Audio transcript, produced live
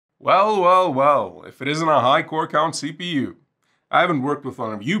Well, if it isn't a high core count CPU. I haven't worked with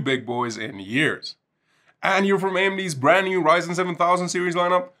one of you big boys in years. And you're from AMD's brand new Ryzen 7000 series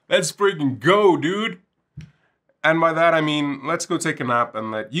lineup? Let's freaking go, dude! And by that I mean, let's go take a nap and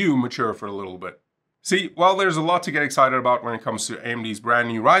let you mature for a little bit. See, while there's a lot to get excited about when it comes to AMD's brand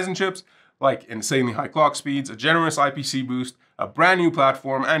new Ryzen chips, like insanely high clock speeds, a generous IPC boost, a brand new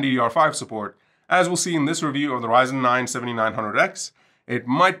platform, and DDR5 support, as we'll see in this review of the Ryzen 9 7900X, it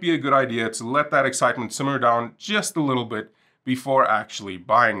might be a good idea to let that excitement simmer down just a little bit before actually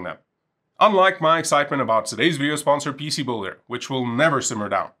buying them. Unlike my excitement about today's video sponsor PC Builder, which will never simmer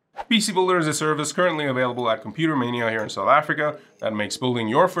down. PC Builder is a service currently available at Computer Mania here in South Africa that makes building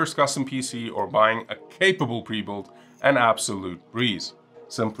your first custom PC or buying a capable pre-build an absolute breeze.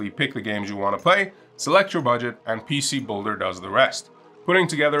 Simply pick the games you want to play, select your budget, and PC Builder does the rest, putting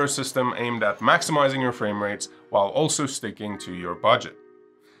together a system aimed at maximizing your frame rates while also sticking to your budget.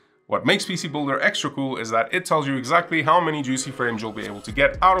 What makes PC Builder extra cool is that it tells you exactly how many juicy frames you'll be able to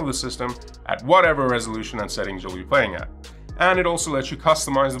get out of the system at whatever resolution and settings you'll be playing at. And it also lets you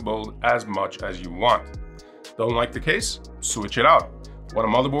customize the build as much as you want. Don't like the case? Switch it out. Want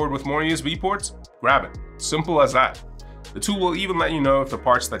a motherboard with more USB ports? Grab it. Simple as that. The tool will even let you know if the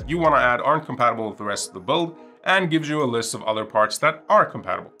parts that you want to add aren't compatible with the rest of the build and gives you a list of other parts that are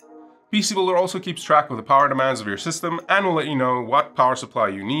compatible. PC Builder also keeps track of the power demands of your system and will let you know what power supply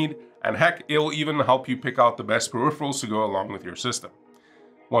you need, and heck, it'll even help you pick out the best peripherals to go along with your system.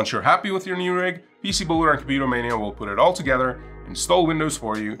 Once you're happy with your new rig, PC Builder and Computer Mania will put it all together, install Windows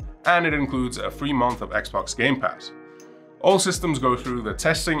for you, and it includes a free month of Xbox Game Pass. All systems go through the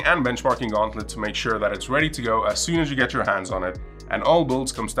testing and benchmarking gauntlet to make sure that it's ready to go as soon as you get your hands on it, and all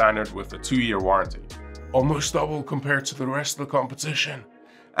builds come standard with a 2-year warranty. Almost double compared to the rest of the competition.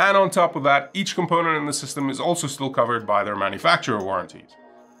 And on top of that, each component in the system is also still covered by their manufacturer warranties.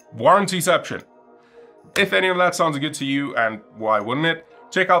 Warrantyception! If any of that sounds good to you, and why wouldn't it,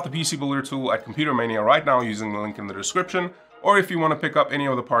 check out the PC Builder tool at Computer Mania right now using the link in the description, or if you want to pick up any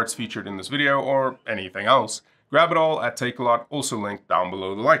of the parts featured in this video or anything else, grab it all at Takealot, also linked down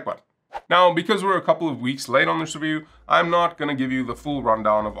below the like button. Now, because we're a couple of weeks late on this review, I'm not going to give you the full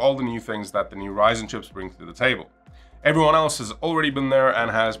rundown of all the new things that the new Ryzen chips bring to the table. Everyone else has already been there and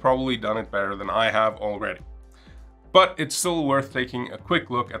has probably done it better than I have already. But it's still worth taking a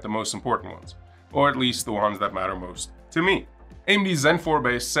quick look at the most important ones, or at least the ones that matter most to me. AMD Zen 4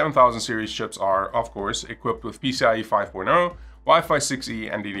 based 7000 series chips are, of course, equipped with PCIe 5.0, Wi-Fi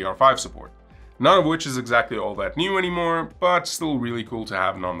 6E, and DDR5 support. None of which is exactly all that new anymore, but still really cool to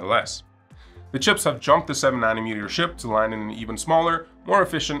have nonetheless. The chips have jumped the 7nm chip to land in an even smaller, more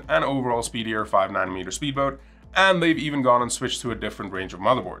efficient, and overall speedier 5nm speedboat, and they've even gone and switched to a different range of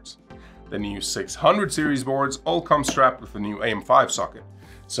motherboards. The new 600 series boards all come strapped with the new AM5 socket.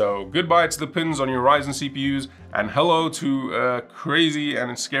 So goodbye to the pins on your Ryzen CPUs, and hello to a crazy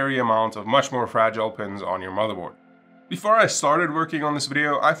and scary amount of much more fragile pins on your motherboard. Before I started working on this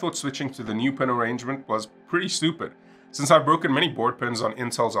video, I thought switching to the new pin arrangement was pretty stupid, since I've broken many board pins on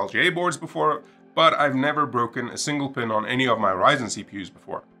Intel's LGA boards before, but I've never broken a single pin on any of my Ryzen CPUs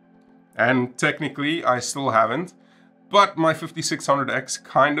before. And technically, I still haven't, but my 5600X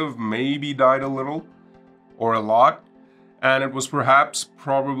kind of maybe died a little, or a lot, and it was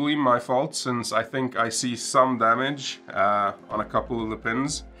probably my fault, since I think I see some damage on a couple of the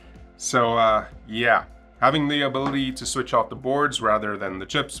pins. So yeah, having the ability to switch out the boards rather than the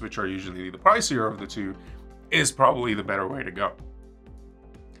chips, which are usually the pricier of the two, is probably the better way to go.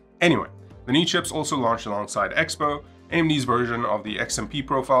 Anyway, the new chips also launched alongside Expo, AMD's version of the XMP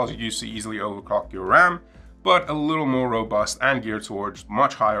profiles used to easily overclock your RAM, but a little more robust and geared towards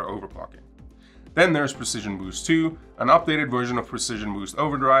much higher overclocking. Then there's Precision Boost 2, an updated version of Precision Boost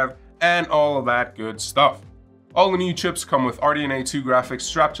Overdrive, and all of that good stuff. All the new chips come with RDNA 2 graphics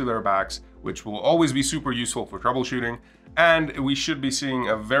strapped to their backs, which will always be super useful for troubleshooting, and we should be seeing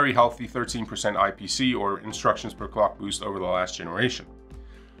a very healthy 13% IPC, or instructions per clock boost, over the last generation.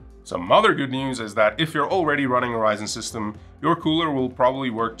 Some other good news is that if you're already running a Ryzen system, your cooler will probably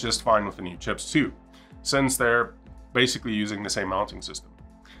work just fine with the new chips too, since they're basically using the same mounting system.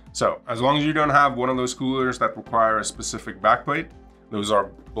 So as long as you don't have one of those coolers that require a specific backplate, those are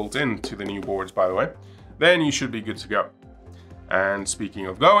built into the new boards by the way, then you should be good to go. And speaking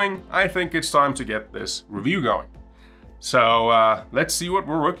of going, I think it's time to get this review going. So let's see what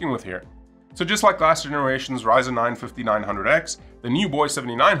we're working with here. So just like last generation's Ryzen 9 5900X, the new boy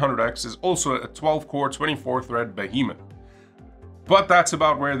 7900X is also a 12-core 24-thread behemoth. But that's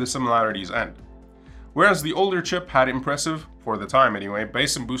about where the similarities end. Whereas the older chip had impressive, for the time anyway,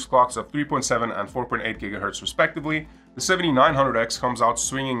 base and boost clocks of 3.7 and 4.8 GHz respectively, the 7900X comes out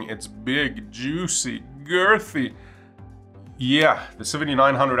swinging its big, juicy, girthy. Yeah, the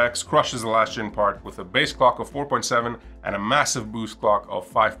 7900X crushes the last gen part with a base clock of 4.7 and a massive boost clock of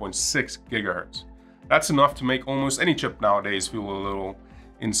 5.6 GHz. That's enough to make almost any chip nowadays feel a little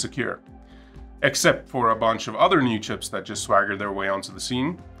insecure. Except for a bunch of other new chips that just swagger their way onto the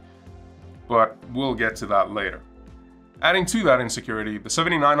scene. But we'll get to that later. Adding to that insecurity, the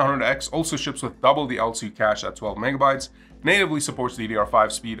 7900X also ships with double the L2 cache at 12 MB, natively supports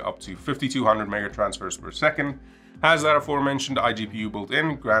DDR5 speed up to 5200 megatransfers per second, has that aforementioned iGPU built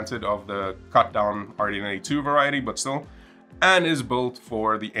in, granted of the cut down RDNA 2 variety, but still, and is built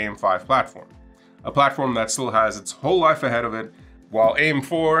for the AM5 platform. A platform that still has its whole life ahead of it, while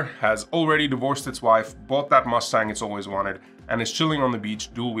AM4 has already divorced its wife, bought that Mustang it's always wanted, and is chilling on the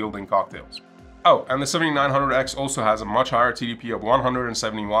beach dual-wielding cocktails. Oh, and the 7900X also has a much higher TDP of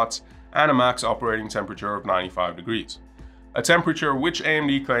 170 watts and a max operating temperature of 95 degrees. A temperature which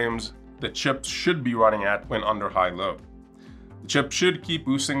AMD claims the chip should be running at when under high load. The chip should keep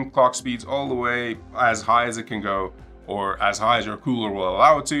boosting clock speeds all the way as high as it can go, or as high as your cooler will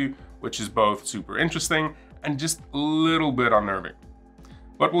allow it to, which is both super interesting and just a little bit unnerving.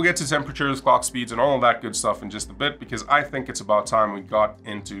 But we'll get to temperatures, clock speeds, and all of that good stuff in just a bit, because I think it's about time we got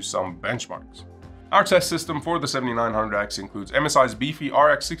into some benchmarks. Our test system for the 7900X includes MSI's beefy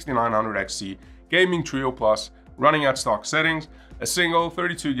RX 6900 XT Gaming Trio Plus running at stock settings, a single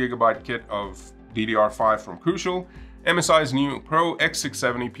 32GB kit of DDR5 from Crucial, MSI's new Pro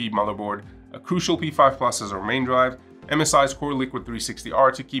X670P motherboard, a Crucial P5 Plus as our main drive, MSI's Core Liquid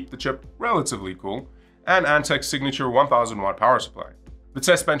 360R to keep the chip relatively cool, and Antec's signature 1000 watt power supply. The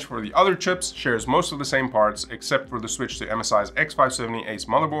test bench for the other chips shares most of the same parts except for the switch to MSI's X570 Ace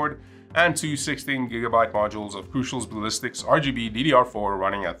motherboard and two 16GB modules of Crucial's Ballistics RGB DDR4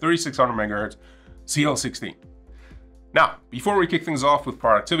 running at 3600 MHz CL16. Now, before we kick things off with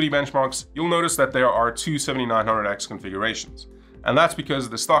productivity benchmarks, you'll notice that there are two 7900X configurations. And that's because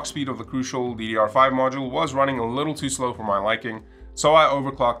the stock speed of the Crucial DDR5 module was running a little too slow for my liking, so I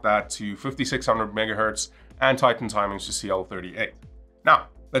overclocked that to 5600 MHz and tightened timings to CL38. Now,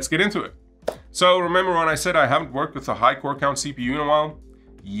 let's get into it. So remember when I said I haven't worked with a high core count CPU in a while?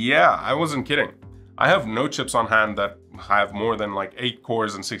 Yeah, I wasn't kidding. I have no chips on hand that have more than like 8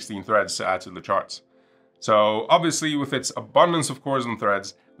 cores and 16 threads to add to the charts. So obviously with its abundance of cores and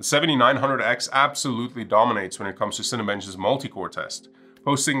threads, the 7900X absolutely dominates when it comes to Cinebench's multi-core test,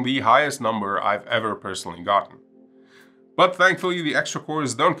 posting the highest number I've ever personally gotten. But thankfully the extra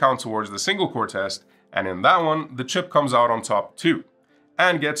cores don't count towards the single core test, and in that one, the chip comes out on top too,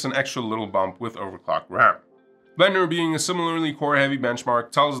 and gets an extra little bump with overclocked RAM. Blender, being a similarly core-heavy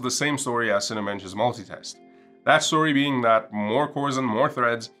benchmark, tells the same story as Cinebench's multi-test. That story being that more cores and more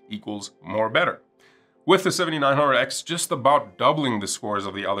threads equals more better, with the 7900X just about doubling the scores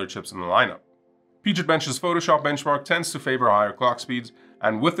of the other chips in the lineup. Bench's Photoshop benchmark tends to favor higher clock speeds,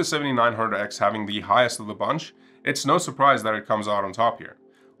 and with the 7900X having the highest of the bunch, it's no surprise that it comes out on top here,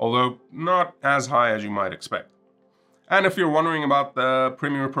 although not as high as you might expect. And if you're wondering about the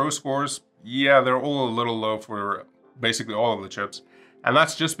Premiere Pro scores, yeah, they're all a little low for basically all of the chips. And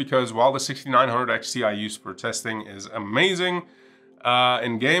that's just because while the 6900X Ti I used for testing is amazing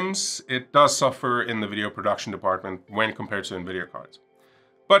in games, it does suffer in the video production department when compared to NVIDIA cards.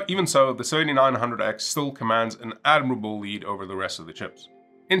 But even so, the 7900X still commands an admirable lead over the rest of the chips.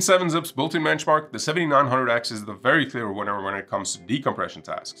 In 7-Zip's built-in benchmark, the 7900X is the very clear winner when it comes to decompression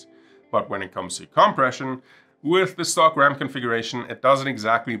tasks. But when it comes to compression, with the stock RAM configuration, it doesn't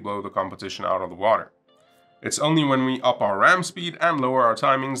exactly blow the competition out of the water. It's only when we up our RAM speed and lower our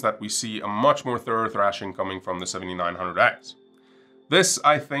timings that we see a much more thorough thrashing coming from the 7900X. This,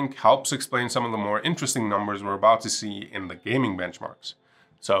 I think, helps explain some of the more interesting numbers we're about to see in the gaming benchmarks.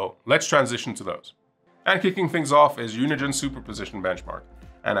 So let's transition to those. And kicking things off is Unigen's superposition benchmark.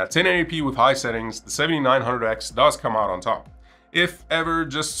 And at 1080p with high settings, the 7900X does come out on top, if ever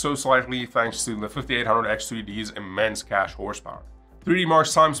just so slightly thanks to the 5800X3D's immense cache horsepower. 3D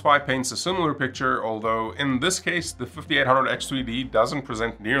Mark's Time Spy paints a similar picture, although in this case the 5800X3D doesn't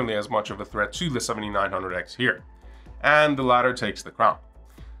present nearly as much of a threat to the 7900X here, and the latter takes the crown.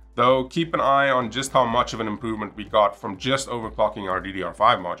 Though keep an eye on just how much of an improvement we got from just overclocking our DDR5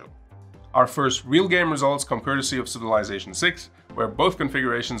 module. Our first real game results come courtesy of Civilization 6, where both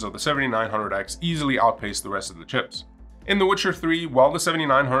configurations of the 7900X easily outpaced the rest of the chips. In The Witcher 3, while the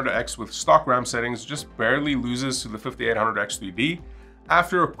 7900X with stock RAM settings just barely loses to the 5800X3D,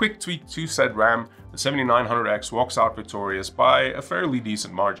 after a quick tweak to said RAM, the 7900X walks out victorious by a fairly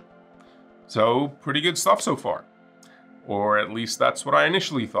decent margin. So, pretty good stuff so far. Or at least that's what I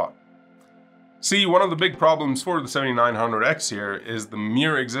initially thought. See, one of the big problems for the 7900X here is the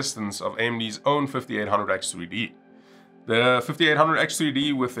mere existence of AMD's own 5800X3D. The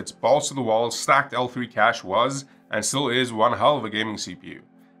 5800X3D with its balls-to-the-wall stacked L3 cache was, and still is, one hell of a gaming CPU.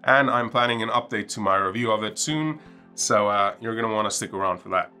 And I'm planning an update to my review of it soon, so you're going to want to stick around for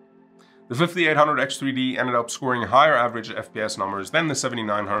that. The 5800X3D ended up scoring higher average FPS numbers than the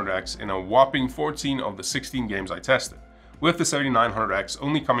 7900X in a whopping 14 of the 16 games I tested, with the 7900X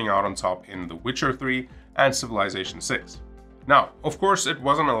only coming out on top in The Witcher 3 and Civilization 6. Now, of course, it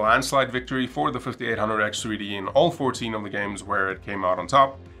wasn't a landslide victory for the 5800X3D in all 14 of the games where it came out on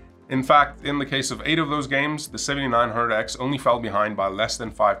top. In fact, in the case of 8 of those games, the 7900X only fell behind by less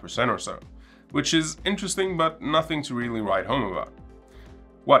than 5% or so, which is interesting but nothing to really write home about.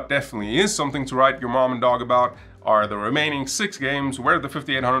 What definitely is something to write your mom and dog about are the remaining 6 games where the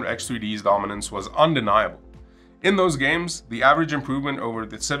 5800X3D's dominance was undeniable. In those games, the average improvement over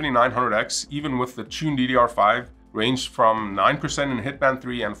the 7900X, even with the tuned DDR5, ranged from 9% in Hitman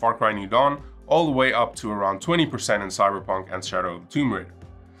 3 and Far Cry New Dawn, all the way up to around 20% in Cyberpunk and Shadow of the Tomb Raider.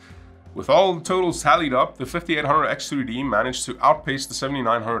 With all the totals tallied up, the 5800X3D managed to outpace the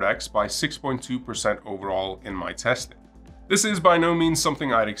 7900X by 6.2% overall in my testing. This is by no means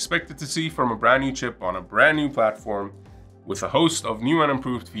something I'd expected to see from a brand new chip on a brand new platform with a host of new and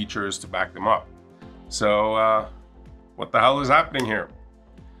improved features to back them up. So, what the hell is happening here?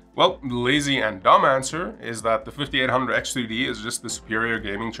 Well, the lazy and dumb answer is that the 5800X3D is just the superior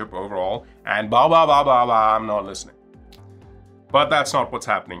gaming chip overall, and blah blah blah blah blah, I'm not listening. But that's not what's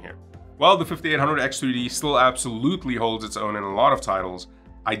happening here. While the 5800X3D still absolutely holds its own in a lot of titles,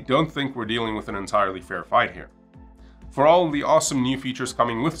 I don't think we're dealing with an entirely fair fight here. For all the awesome new features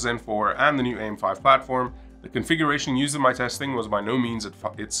coming with Zen 4 and the new AM5 platform, the configuration used in my testing was by no means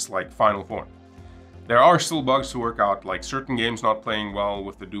its final form. There are still bugs to work out, like certain games not playing well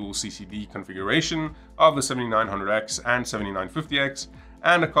with the dual CCD configuration of the 7900X and 7950X,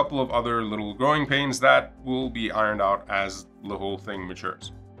 and a couple of other little growing pains that will be ironed out as the whole thing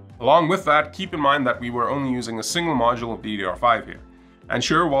matures. Along with that, keep in mind that we were only using a single module of DDR5 here. And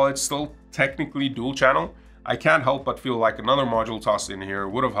sure, while it's still technically dual channel, I can't help but feel like another module tossed in here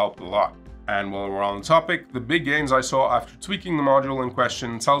would have helped a lot. And while we're on the topic, the big gains I saw after tweaking the module in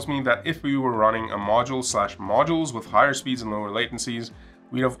question tells me that if we were running a module/modules with higher speeds and lower latencies,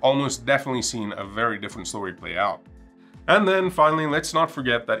 we'd have almost definitely seen a very different story play out. And then finally, let's not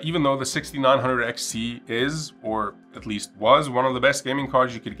forget that even though the 6900 XT is, or at least was, one of the best gaming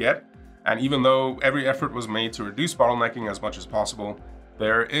cards you could get, and even though every effort was made to reduce bottlenecking as much as possible,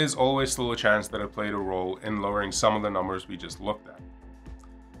 there is always still a chance that it played a role in lowering some of the numbers we just looked at.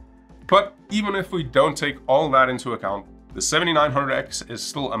 But even if we don't take all that into account, the 7900X is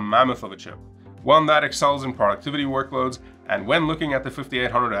still a mammoth of a chip, one that excels in productivity workloads, and when looking at the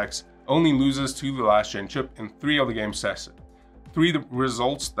 5800X, only loses to the last gen chip in 3 of the games tested. 3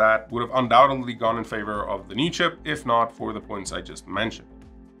 results that would have undoubtedly gone in favor of the new chip, if not for the points I just mentioned.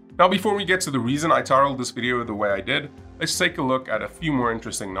 Now, before we get to the reason I titled this video the way I did, let's take a look at a few more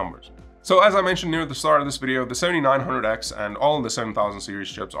interesting numbers. So as I mentioned near the start of this video, the 7900X and all of the 7000 series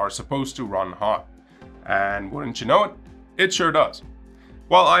chips are supposed to run hot. And wouldn't you know it, it sure does.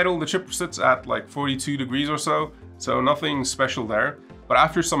 While idle, the chip sits at like 42 degrees or so nothing special there. But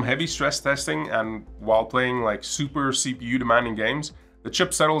after some heavy stress testing and while playing like super CPU demanding games, the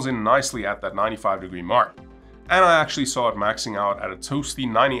chip settles in nicely at that 95-degree mark. And I actually saw it maxing out at a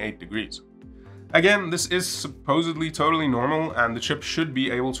toasty 98 degrees. Again, this is supposedly totally normal and the chip should be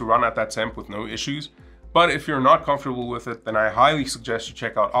able to run at that temp with no issues, but if you're not comfortable with it, then I highly suggest you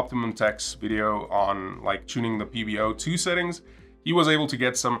check out Optimum Tech's video on like tuning the PBO2 settings. He was able to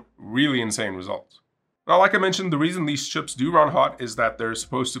get some really insane results. Now, like I mentioned, the reason these chips do run hot is that they're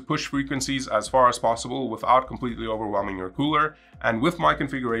supposed to push frequencies as far as possible without completely overwhelming your cooler, and with my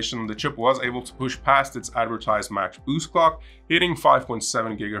configuration, the chip was able to push past its advertised max boost clock, hitting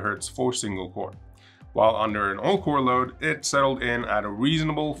 5.7 GHz for single core. While under an all-core load, it settled in at a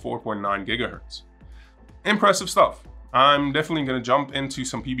reasonable 4.9 GHz. Impressive stuff. I'm definitely going to jump into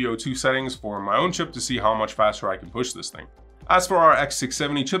some PBO2 settings for my own chip to see how much faster I can push this thing. As for our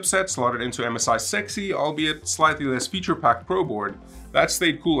X670 chipset slotted into MSI's sexy, albeit slightly less feature-packed Pro board, that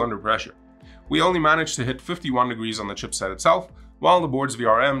stayed cool under pressure. We only managed to hit 51 degrees on the chipset itself, while the board's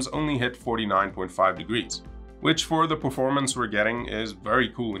VRMs only hit 49.5 degrees, which for the performance we're getting is very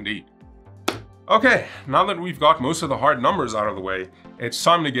cool indeed. Okay, now that we've got most of the hard numbers out of the way, it's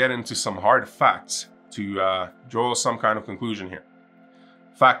time to get into some hard facts to draw some kind of conclusion here.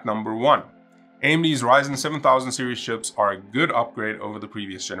 Fact number 1. AMD's Ryzen 7000 series chips are a good upgrade over the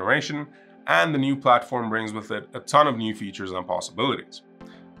previous generation, and the new platform brings with it a ton of new features and possibilities.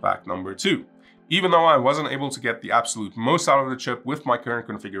 Fact number 2. Even though I wasn't able to get the absolute most out of the chip with my current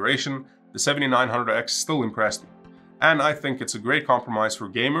configuration, the 7900X still impressed me. And I think it's a great compromise for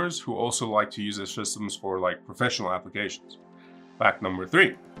gamers who also like to use their systems for like professional applications. Fact number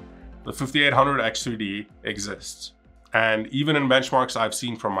 3, the 5800X3D exists. And even in benchmarks I've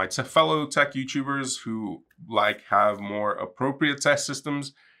seen from my fellow tech YouTubers who have more appropriate test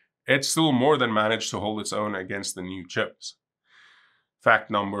systems, it's still more than managed to hold its own against the new chips.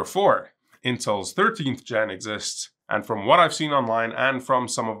 Fact number 4, Intel's 13th gen exists, and from what I've seen online and from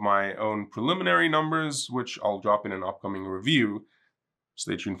some of my own preliminary numbers, which I'll drop in an upcoming review,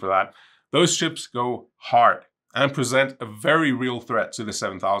 stay tuned for that, those chips go hard and present a very real threat to the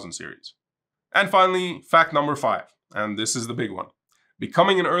 7000 series. And finally, fact number 5, and this is the big one.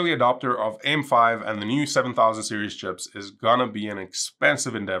 Becoming an early adopter of AM5 and the new 7000 series chips is gonna be an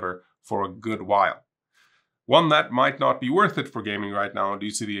expensive endeavor for a good while. One that might not be worth it for gaming right now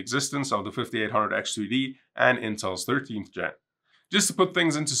due to the existence of the 5800X3D and Intel's 13th gen. Just to put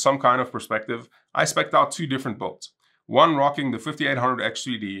things into some kind of perspective, I spec'd out 2 different builds. One rocking the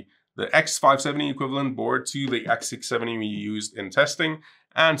 5800X3D, the X570 equivalent board to the X670 we used in testing,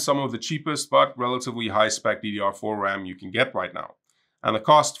 and some of the cheapest but relatively high-spec DDR4 RAM you can get right now. And the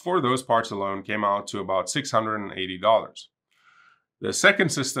cost for those parts alone came out to about $680. The second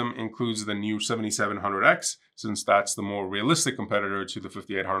system includes the new 7700X, since that's the more realistic competitor to the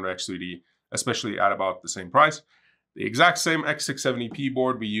 5800X3D, especially at about the same price, the exact same X670P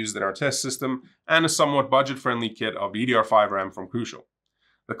board we used in our test system, and a somewhat budget-friendly kit of DDR5 RAM from Crucial.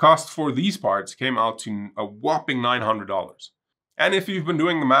 The cost for these parts came out to a whopping $900. And if you've been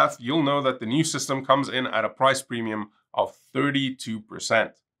doing the math, you'll know that the new system comes in at a price premium of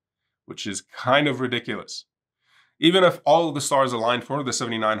 32%, which is kind of ridiculous. Even if all of the stars aligned for the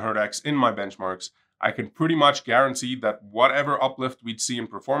 7900X in my benchmarks, I can pretty much guarantee that whatever uplift we'd see in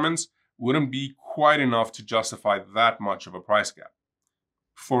performance wouldn't be quite enough to justify that much of a price gap.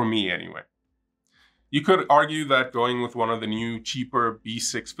 For me, anyway. You could argue that going with one of the new, cheaper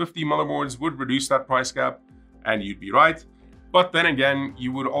B650 motherboards would reduce that price gap, and you'd be right. But then again,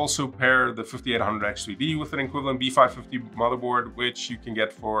 you would also pair the 5800X3D with an equivalent B550 motherboard, which you can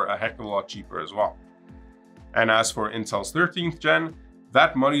get for a heck of a lot cheaper as well. And as for Intel's 13th gen,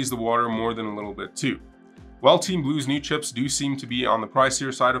 that muddies the water more than a little bit too. While Team Blue's new chips do seem to be on the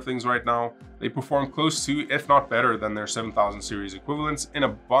pricier side of things right now, they perform close to, if not better than their 7000 series equivalents in a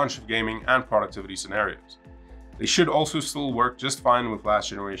bunch of gaming and productivity scenarios. They should also still work just fine with last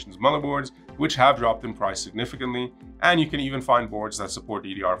generation's motherboards, which have dropped in price significantly, and you can even find boards that support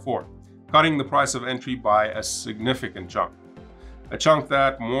DDR4, cutting the price of entry by a significant chunk. A chunk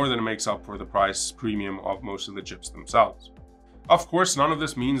that more than makes up for the price premium of most of the chips themselves. Of course, none of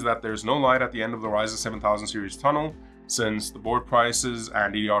this means that there's no light at the end of the Ryzen 7000 series tunnel, since the board prices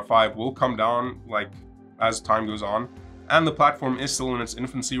and DDR5 will come down as time goes on, and the platform is still in its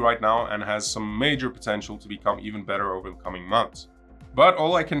infancy right now and has some major potential to become even better over the coming months. But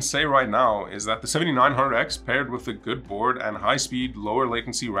all I can say right now is that the 7900X paired with a good board and high-speed, lower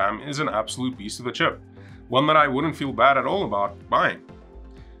latency RAM is an absolute beast of a chip. One that I wouldn't feel bad at all about buying.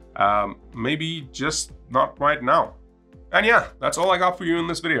 Maybe just not right now. And yeah, that's all I got for you in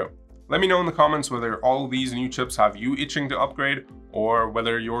this video. Let me know in the comments whether all these new chips have you itching to upgrade or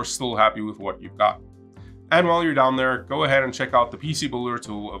whether you're still happy with what you've got. And while you're down there, go ahead and check out the PC Builder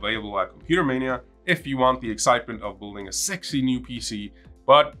tool available at Computer Mania if you want the excitement of building a sexy new PC,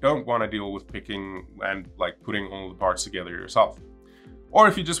 but don't want to deal with picking and putting all the parts together yourself. Or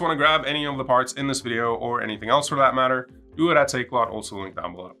if you just want to grab any of the parts in this video or anything else for that matter, do it at Takelot, also linked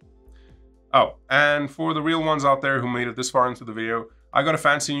down below. Oh, and for the real ones out there who made it this far into the video, I got a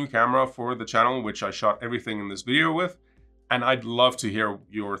fancy new camera for the channel, which I shot everything in this video with, and I'd love to hear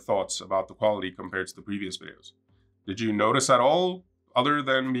your thoughts about the quality compared to the previous videos. Did you notice at all, other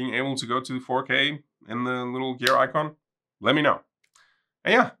than being able to go to 4K in the little gear icon? Let me know.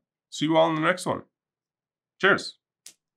 And yeah, see you all in the next one. Cheers.